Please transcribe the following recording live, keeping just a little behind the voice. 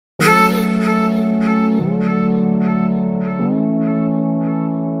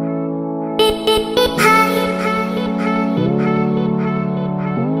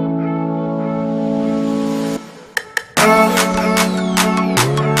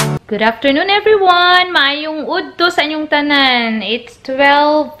Good afternoon, everyone! Maayong udto sa inyong tanan. It's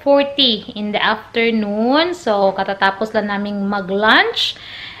 12:40 in the afternoon. So, katatapos lang naming mag-lunch.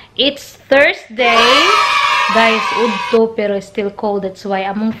 It's Thursday. Guys, udto pero still cold. That's why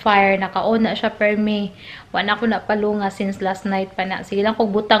among fire. Naka-on na siya per me. Wala ako na palunga since last night pa na. Sige lang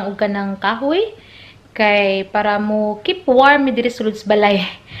kung butang og kanang kahoy. Kay para mo keep warm diri sulod sa balay.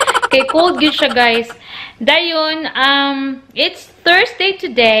 Kay cold gyud siya, guys. Dayon, it's Thursday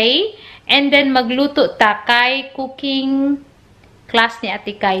today, and then magluto ta kay cooking class ni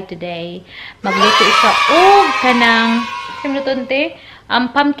Ate Kai today. Magluto siya og kanang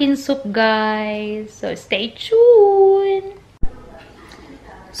pumpkin soup, guys. So stay tuned.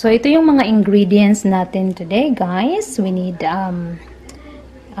 So ito yung mga ingredients natin today, guys. We need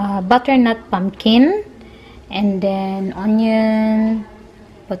butternut pumpkin, and then onion,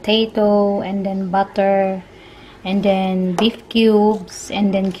 potato, and then butter, and then beef cubes,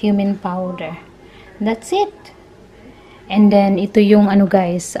 and then cumin powder. That's it. And then ito yung ano,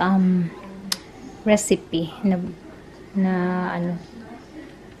 guys, recipe na ano.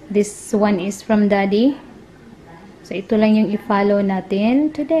 This one is from Daddy. So ito lang yung i-follow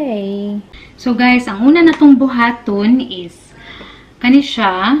natin today. So guys, ang una natong buhaton is kani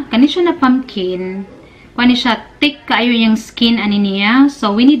siya na pumpkin. Kani siya, thick kayo yung skin ani niya.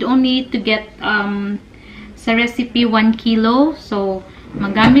 So, we need only to get sa recipe 1 kilo. So,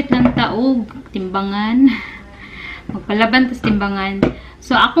 magamit lang taog timbangan. Magpalaban tas timbangan.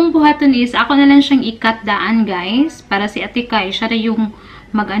 So, akong buhaton is, ako na lang siyang ikat daan, guys. Para si Ate Kai, siya na yung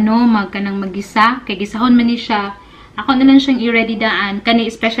magkanang magisa. Kaya gisahon man ni siya. Ako na lang siyang i-ready daan. Kani,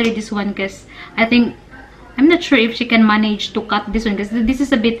 especially this one, because I think, I'm not sure if she can manage to cut this one. Because this is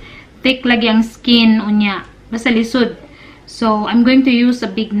a bit thick lagi ang skin unya. Basta lisod. So, I'm going to use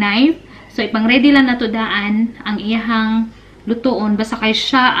a big knife. So, ipang-ready lang na to daan ang iyahang lutoon. Basta kay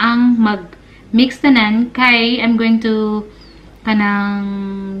siya ang mag-mix tanan. Kay, I'm going to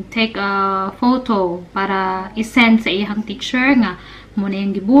kanang take a photo para isend sa iyahang teacher nga muna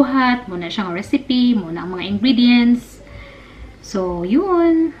yung gibuhat, muna siyang recipe, muna ang mga ingredients. So,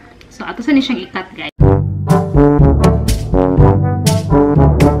 yun. So, ato sa ni siyang ikat, guys.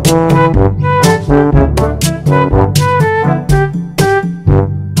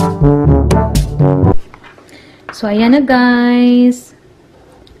 So, ayan na, guys.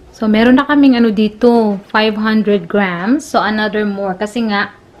 So, meron na kaming ano dito, 500 grams. So, another more. Kasi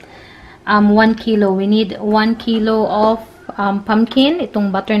nga, 1 kilo. We need 1 kilo of pumpkin. Itong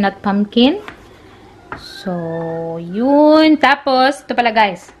butternut pumpkin. So, yun. Tapos, ito pala,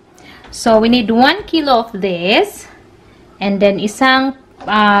 guys. So, we need 1 kilo of this. And then, isang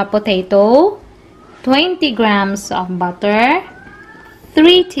potato. 20 grams of butter.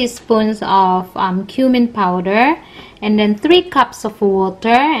 3 teaspoons of cumin powder, and then 3 cups of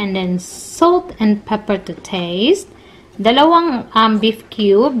water, and then salt and pepper to taste, dalawang beef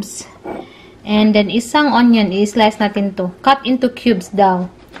cubes, and then isang onion, i-slice natin to, cut into cubes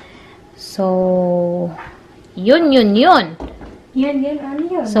daw. So, yun. Yun.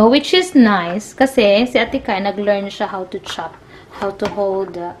 So, which is nice, kasi si Ate Kai, nag-learn siya how to chop, how to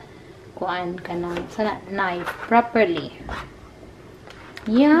hold the knife properly.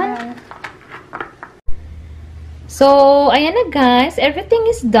 Yan. So, ayan na, guys. Everything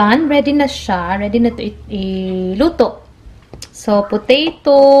is done. Ready na siya. Ready na to iluto. So,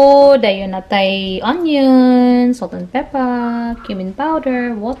 potato, dayon na tay onion, salt and pepper, cumin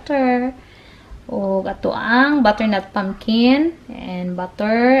powder, water, o ato ang butternut pumpkin, and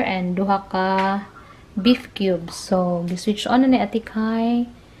butter, and duha ka beef cubes. So, gi-switch on na ni Ate Kai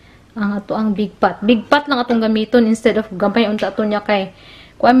ang ato ang big pot. Big pot lang atong gamiton instead of gampay unta ato niya kay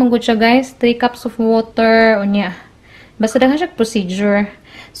kuan man gud siya, guys. 3 cups of water unya. Basta daghan siya procedure.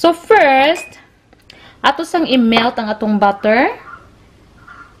 So first, ato sang i-melt ang atong butter.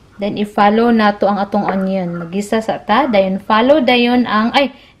 Then i-follow nato ang atong onion. Magisa sa ta, dayon follow dayon ang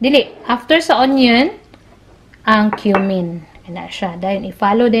after sa onion ang cumin. Kana siya. Dayon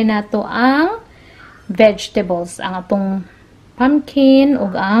i-follow din nato ang vegetables, ang atong pumpkin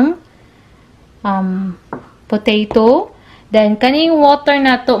ug ang potato. Then kaning water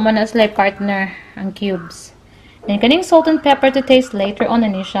nato man as like partner ang cubes. Then kaning salt and pepper to taste later on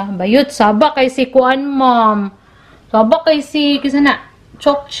ani siya. Bayot saba kay si kuan, mom. Saba kay si kisa na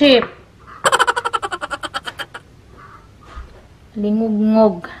choc chip.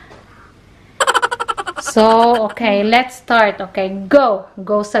 Lingog-ngog. So, okay, let's start. Okay, go.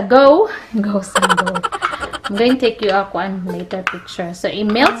 Go sa go. Go sa go. I'm going to take you a one later picture. So,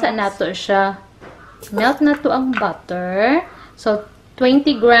 i-melt sa nato siya. Melt na to ang butter. So,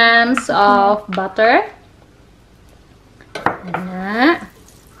 20 grams of butter. Na.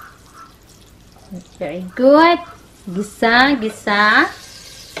 Very good. Gisa, gisa.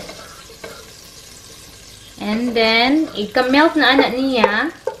 And then, ika-melt na anak niya.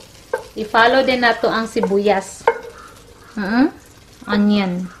 I-follow din nato ang sibuyas.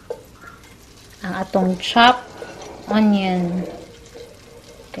 Onion. Ang atong chopped onion.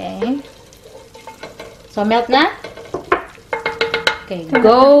 Okay. So, melt na? Okay,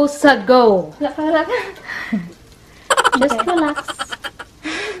 go sa go. Just relax.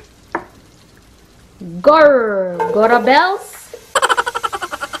 Gora bells.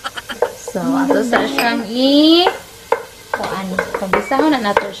 So, ato sa siyang kuan. Pabisahon na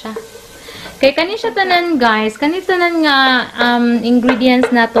nato siya. Kay kani siya tanan guys, kani tanan nga ingredients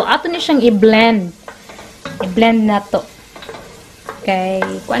nato, ato ni siyang i-blend. I-blend nato. Kay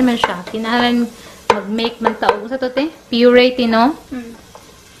kuan man siya, kinahanglan mag-make man ta og sa to te, puree no?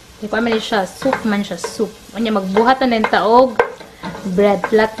 Kay kuan man siya, soup man siya, soup. Unya magbuhat na din ta og bread,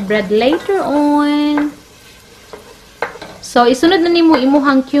 flat bread later on. So, isunod na nimo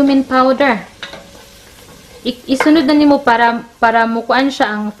imuhang cumin powder. Isunod na nimo para mukuan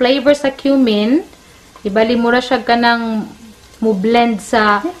siya ang flavor sa cumin. Ibali mo ra siya kanang mo blend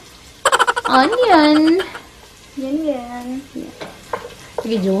sa onion. Yan.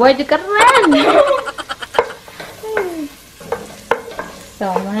 Sige, juway di karan.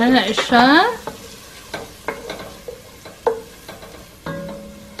 So, muna na siya.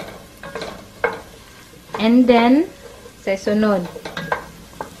 And then, sa sunod.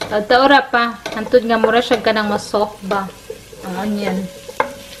 Taura pa. Hantod nga mura siya ka ng mas soft ba. Ang onion.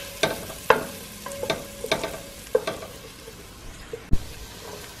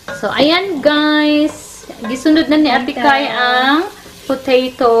 So, ayan guys. Gisunod na ni Ate Kai ang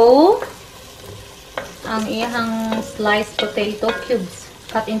potato. Ang iyang sliced potato cubes.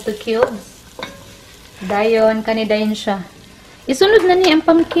 Cut into cubes. Dayon, kanidayon siya. Isunod na ni ang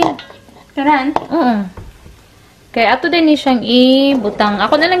pumpkin. Karan? Kaya ato din ni siyang ibutang.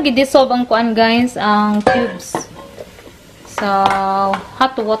 Ako na lang gidissolve ang kuan guys, ang cubes. So,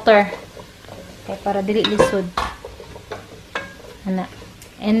 hot water. Kaya para dili lisod. Ana.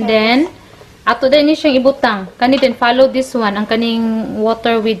 And then, ato din ni siyang ibutang. Kani din follow this one, ang kaning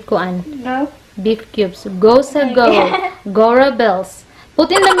water with kuan. No. Beef cubes. Go sa go. Gora bells.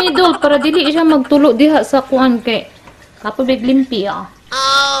 Put in the middle para dili siya magtulo diha sa kuan kay kapag limpi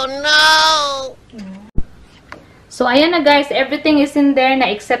Oh no! So, ayan na guys. Everything is in there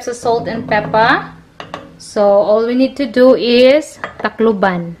na except sa salt and pepper. So, all we need to do is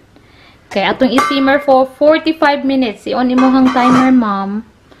takluban. Okay, atong i-simmer for 45 minutes. I-on imuhang timer, ma'am.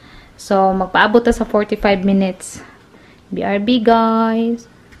 So, magpaabot ta sa 45 minutes. BRB, guys.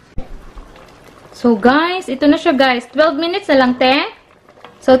 So, guys, ito na siya, guys. 12 minutes na lang, te.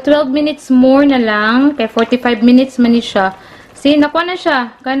 So, 12 minutes more na lang. Kaya 45 minutes man ni siya. See, nakuha na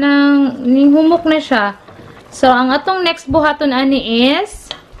siya. Kanang humok na siya. So, ang atong next buhaton ani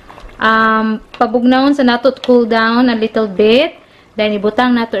is pabugnawon sa nato cool down a little bit. Then,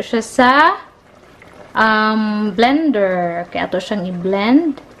 ibutang nato siya sa blender. Kaya ato siyang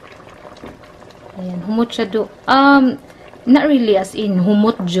i-blend. Ayan, humot siya do. Not really as in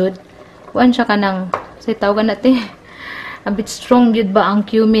humot jud. Wan siya kanang, say tawagan natin. A bit strong jud ba ang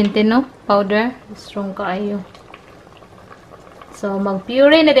cumin, no? Powder. Strong kaayo. So,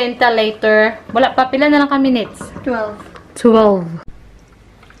 mag-puree na din ta later. Wala pa, pila na lang ka minutes? 12.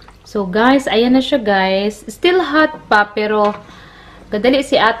 So, guys, ayan na siya, guys. Still hot pa, pero gadali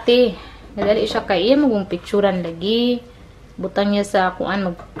si ate. Gadali siya kaya magong picturean lagi. Butang niya sa kuan,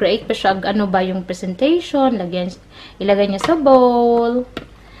 mag-create pa siya ano ba yung presentation. Ilagay niya sa bowl.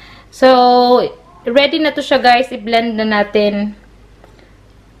 So, ready na to siya, guys. I-blend na natin.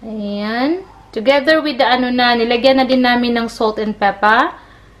 Ayan. Together with the ano na, nilagyan na din namin ng salt and pepper.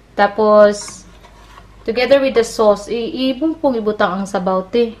 Tapos, together with the sauce, ibumpong ibutang ang sabaw,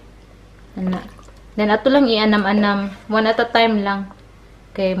 te. Then, ato lang i-anam-anam. One at a time lang.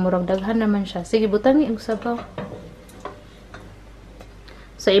 Okay, murag daghan naman siya. Sige, butang yung sabaw.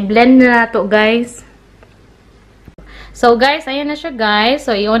 So, i-blend na to, guys. So, guys, ayan na siya, guys.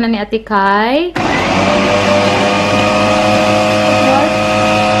 So, i-on na ni Ate Kai.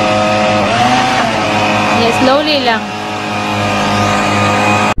 Slowly lang.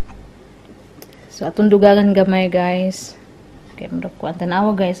 So, atong dugagan gamay, guys. Okay, murag ko ang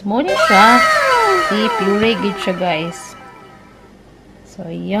tanawa, guys. Muna siya. See, puree gid siya, guys. So,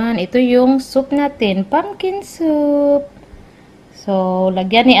 yan. Ito yung soup natin. Pumpkin soup. So,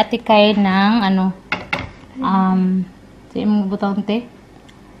 lagyan ni Ate Kai ng, ano, sige mo butang, te.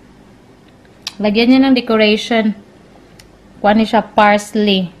 Lagyan niya ng decoration. Kuha ni siya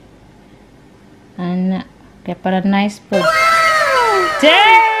parsley. Ana. Kaya para nice food.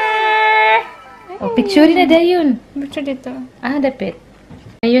 Oh, picture na dayon. Picture dito. Ah, dapit.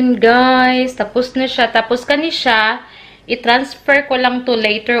 Ayun guys, tapos na siya. Tapos kani siya, i-transfer ko lang to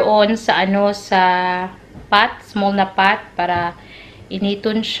later on sa sa pot, small na pot para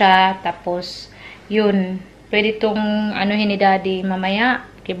initon siya. Tapos yun, pwede tong ni daddy mamaya.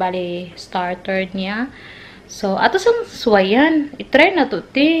 Kibali starter niya. So, ato sang suwayan. I-try na to,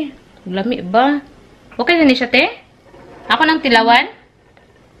 te. Lami ba? Okay na ni siya, te? Ako nang tilawan?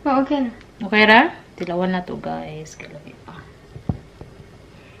 Oh, okay na. Okay ra? Tilawan na to, guys. Lami pa.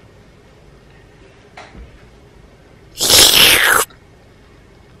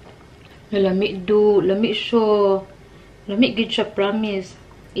 Lami do. Lami siya. Lami gid siya, promise.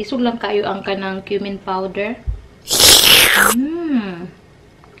 Isog lang kayo ang kanang cumin powder.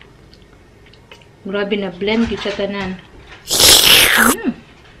 Grabe na blend gid siya tanan.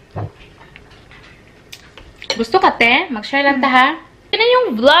 Gusto ka, te? Mag-share lang ta, ha? Yan na yung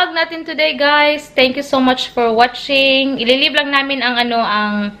vlog natin today, guys. Thank you so much for watching. Ililib lang namin ang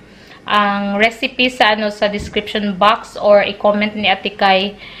ang recipe sa sa description box or i-comment ni Ate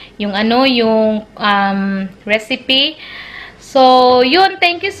Kai yung yung recipe. So, yun.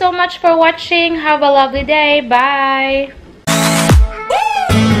 Thank you so much for watching. Have a lovely day. Bye!